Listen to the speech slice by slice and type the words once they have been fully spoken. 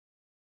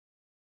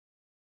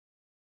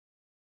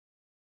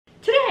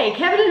Today,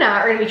 Kevin and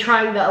I are going to be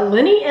trying the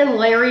Lenny and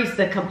Larry's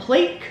The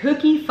Complete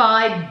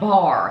Cookie-fied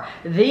Bar.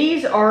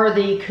 These are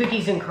the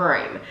cookies and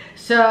cream.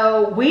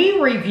 So we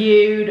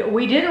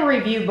did a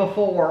review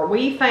before.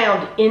 We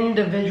found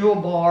individual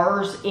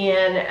bars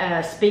in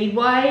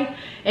Speedway,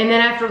 and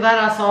then after that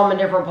I saw them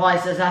in different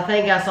places. I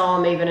think I saw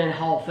them even in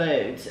Whole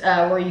Foods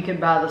where you could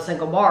buy the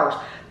single bars.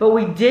 But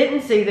we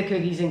didn't see the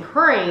cookies and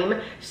cream,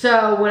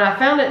 so when I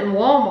found it in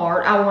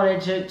Walmart, I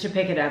wanted to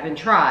pick it up and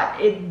try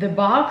it. The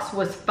box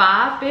was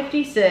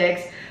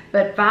 $5.56,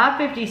 but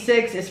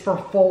 $5.56 is for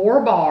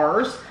 4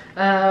 bars,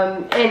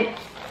 and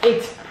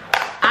it's,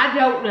 I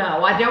don't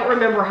know, I don't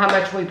remember how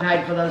much we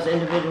paid for those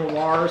individual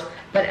bars,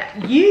 but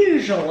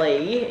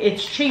usually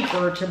it's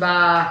cheaper to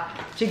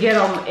get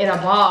them in a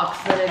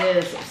box than it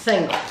is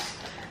singles.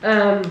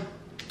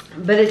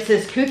 But it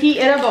says cookie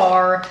in a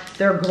bar.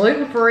 They're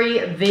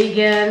gluten-free,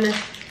 vegan,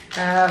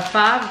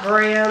 5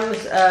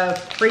 grams of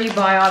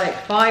prebiotic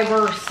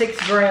fiber,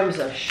 6 grams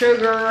of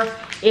sugar.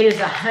 It is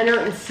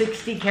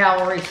 160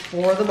 calories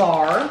for the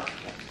bar.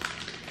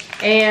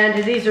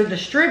 And these are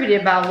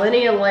distributed by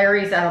Lenny and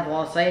Larry's out of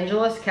Los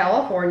Angeles,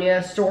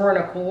 California. Store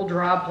in a cool,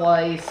 dry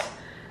place.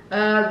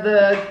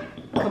 The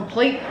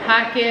complete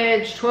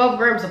package, 12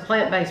 grams of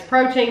plant-based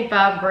protein,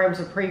 5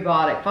 grams of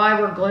prebiotic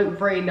fiber,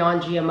 gluten-free,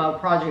 non-GMO,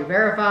 project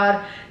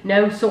verified,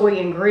 no soy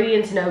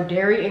ingredients, no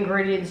dairy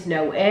ingredients,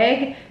 no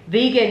egg,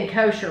 vegan,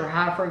 kosher,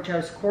 high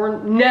fructose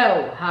corn,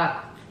 no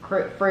high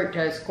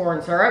fructose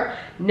corn syrup,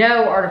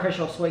 no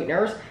artificial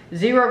sweeteners,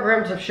 0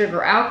 grams of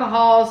sugar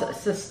alcohols,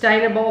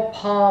 sustainable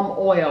palm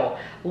oil.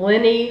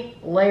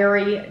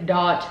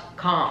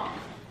 LennyLarry.com.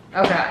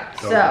 Okay,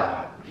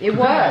 so it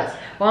was.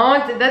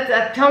 Well,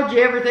 I told you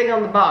everything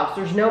on the box.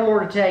 There's no more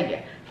to tell you.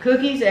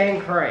 Cookies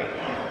and cream.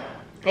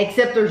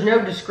 Except there's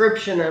no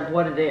description of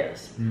what it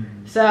is.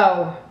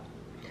 So,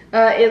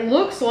 it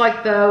looks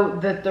like, though,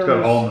 that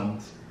there's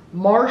almonds.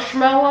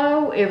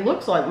 Marshmallow. It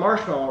looks like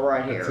marshmallow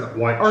right here. It's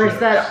white or chips. Is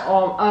that,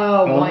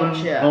 white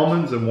chips.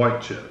 Almonds and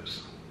white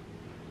chips.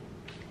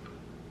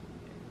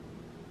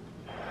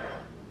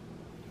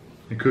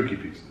 And cookie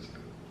pieces.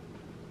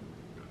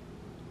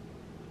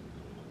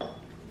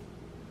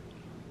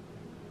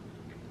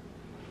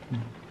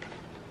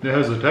 It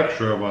has the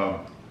texture of a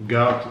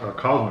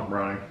cosmic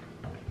brownie.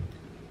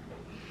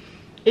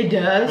 It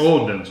does. A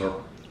little denser.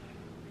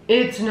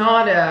 It's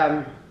not,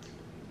 I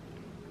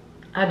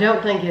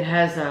don't think it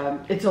has,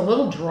 it's a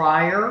little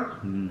drier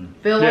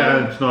filling.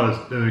 Yeah, it's not as,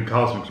 the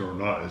cosmics are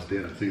not as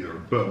dense either.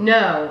 But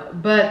no,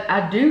 but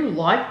I do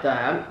like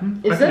that.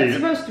 Is that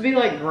supposed to be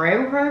like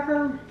graham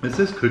cracker? It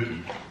says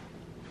cookie.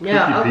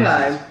 Yeah, cookie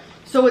okay. pieces.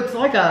 So it's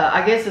like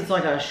I guess it's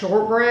like a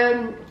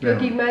shortbread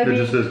cookie, maybe? It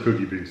just says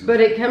cookie pieces.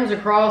 But it comes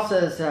across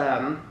as,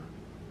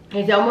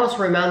 it almost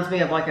reminds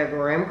me of like a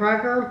graham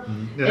cracker.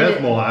 It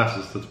has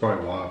molasses, that's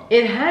probably why.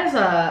 It has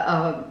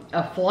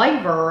a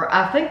flavor.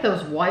 I think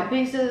those white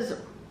pieces,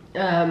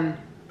 the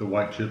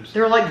white chips?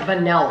 they're like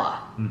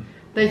vanilla.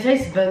 They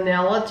taste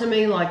vanilla to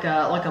me like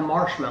a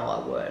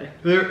marshmallow would.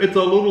 It's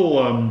a little,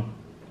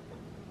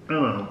 I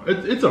don't know.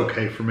 It's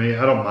okay for me.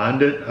 I don't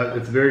mind it.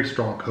 It's very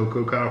strong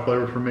cocoa kind of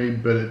flavor for me,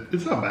 but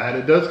it's not bad.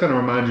 It does kind of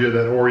remind you of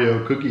that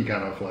Oreo cookie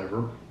kind of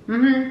flavor.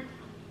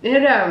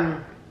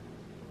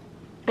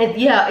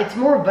 Yeah, it's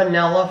more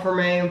vanilla for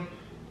me.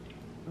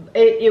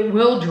 It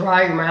will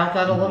dry your mouth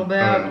out a little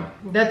bit.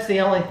 That's the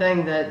only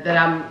thing that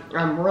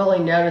I'm really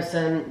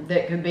noticing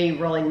that could be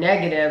really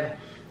negative.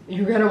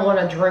 You're gonna want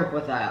to drink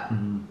with that.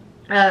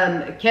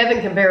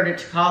 Kevin compared it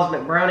to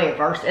Cosmic Brownie at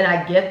first, and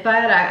I get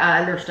that. I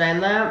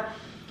understand that.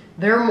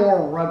 They're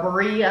more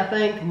rubbery, I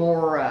think.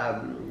 More,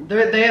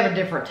 they have a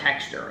different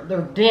texture.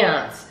 They're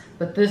dense,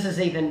 but this is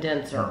even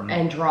denser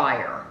and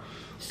drier.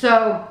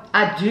 So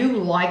I do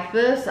like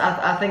this.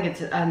 I think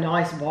it's a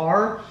nice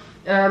bar.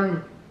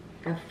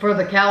 For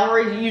the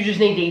calories, you just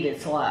need to eat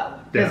it slow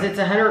because it's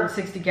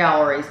 160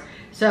 calories.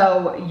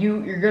 So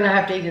you're gonna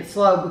have to eat it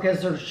slow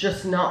because there's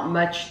just not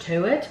much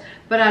to it.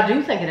 But I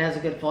do think it has a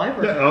good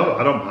flavor. Yeah,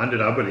 I don't mind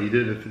it. I would eat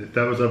it if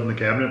that was up in the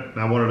cabinet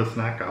and I wanted a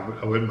snack.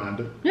 I wouldn't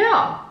mind it.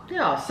 Yeah.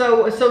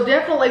 So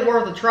definitely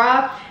worth a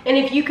try. And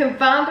if you can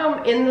find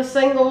them in the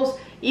singles,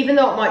 even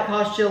though it might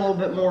cost you a little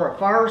bit more at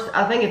first,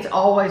 I think it's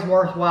always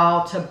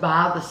worthwhile to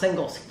buy the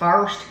singles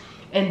first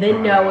and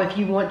then know if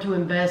you want to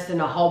invest in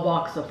a whole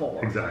box of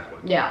 4. Exactly.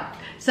 Yeah.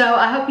 So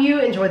I hope you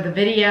enjoyed the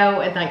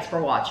video and thanks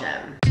for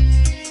watching.